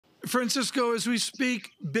Francisco, as we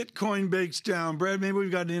speak, Bitcoin breaks down. Brad, maybe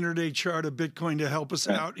we've got an intraday chart of Bitcoin to help us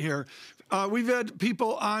out here. We've had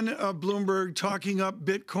people on Bloomberg talking up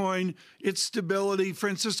Bitcoin, its stability.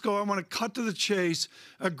 Francisco, I want to cut to the chase.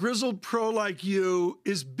 A grizzled pro like you,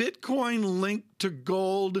 is Bitcoin linked to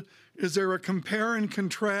gold? Is there a compare and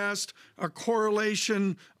contrast, a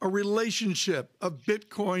correlation, a relationship of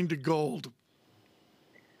Bitcoin to gold?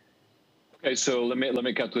 Okay, so let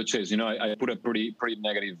me cut to the chase. I put a pretty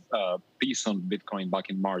negative piece on Bitcoin back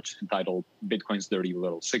in March entitled "Bitcoin's Dirty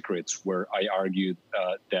Little Secrets," where I argued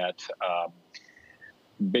that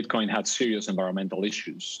Bitcoin had serious environmental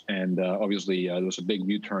issues, and obviously there was a big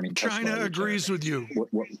U-turn in Tesla. China agrees with you,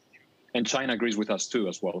 and China agrees with us too,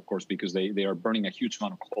 as well, of course, because they are burning a huge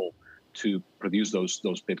amount of coal to produce those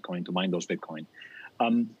Bitcoin, to mine those Bitcoin.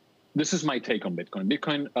 This is my take on Bitcoin.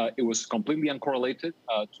 Bitcoin, it was completely uncorrelated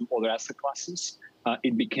to other asset classes.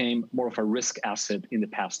 It became more of a risk asset in the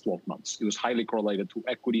past 12 months. It was highly correlated to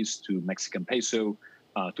equities, to Mexican peso,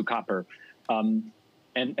 to copper.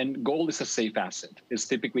 And gold is a safe asset. It's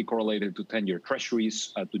typically correlated to 10-year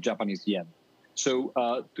treasuries, to Japanese yen. So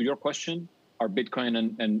to your question, are Bitcoin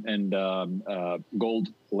and gold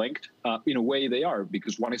linked? In a way, they are,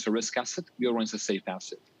 because one is a risk asset, the other one is a safe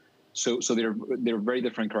asset. So they're very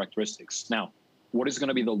different characteristics. Now, what is going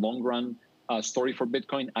to be the long run story for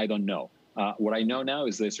Bitcoin? I don't know. What I know now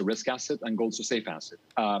is that it's a risk asset and gold's a safe asset.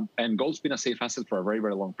 And gold's been a safe asset for a very,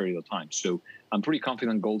 very long period of time. So I'm pretty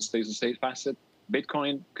confident gold stays a safe asset.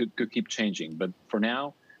 Bitcoin could keep changing, but for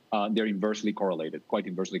now, they're inversely correlated, quite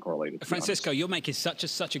inversely correlated. Francisco, you're making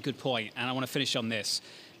such a good point, and I want to finish on this.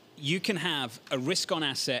 You can have a risk-on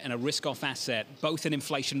asset and a risk-off asset, both in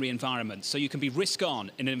inflationary environments. So you can be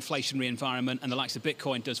risk-on in an inflationary environment, and the likes of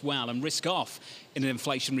Bitcoin does well, and risk-off in an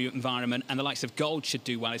inflationary environment, and the likes of gold should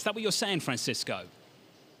do well. Is that what you're saying, Francisco?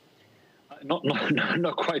 Not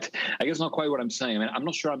quite. I guess not quite what I'm saying. I mean, I'm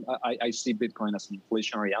not sure I see Bitcoin as an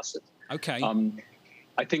inflationary asset. Okay.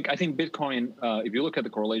 I think Bitcoin, if you look at the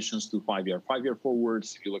correlations to five-year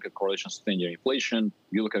forwards, if you look at correlations to 10-year inflation,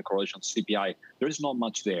 if you look at correlations to CPI, there is not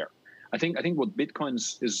much there. I think what Bitcoin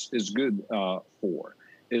is good for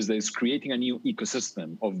is that it's creating a new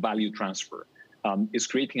ecosystem of value transfer. It's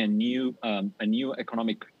creating a new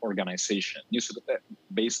economic organization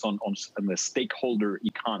based on the stakeholder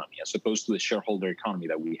economy as opposed to the shareholder economy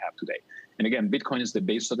that we have today. And again, Bitcoin is the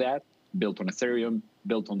base of that, built on Ethereum,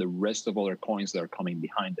 built on the rest of other coins that are coming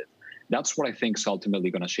behind it. That's what I think is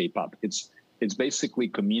ultimately going to shape up. It's basically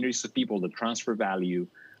communities of people that transfer value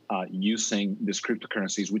using these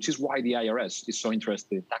cryptocurrencies, which is why the IRS is so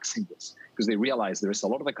interested in taxing this, because they realize there is a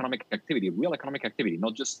lot of economic activity, real economic activity,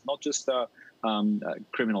 not just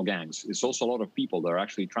criminal gangs. It's also a lot of people that are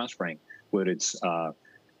actually transferring, whether it's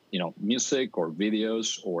music or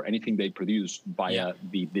videos or anything they produce via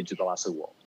the digital asset world.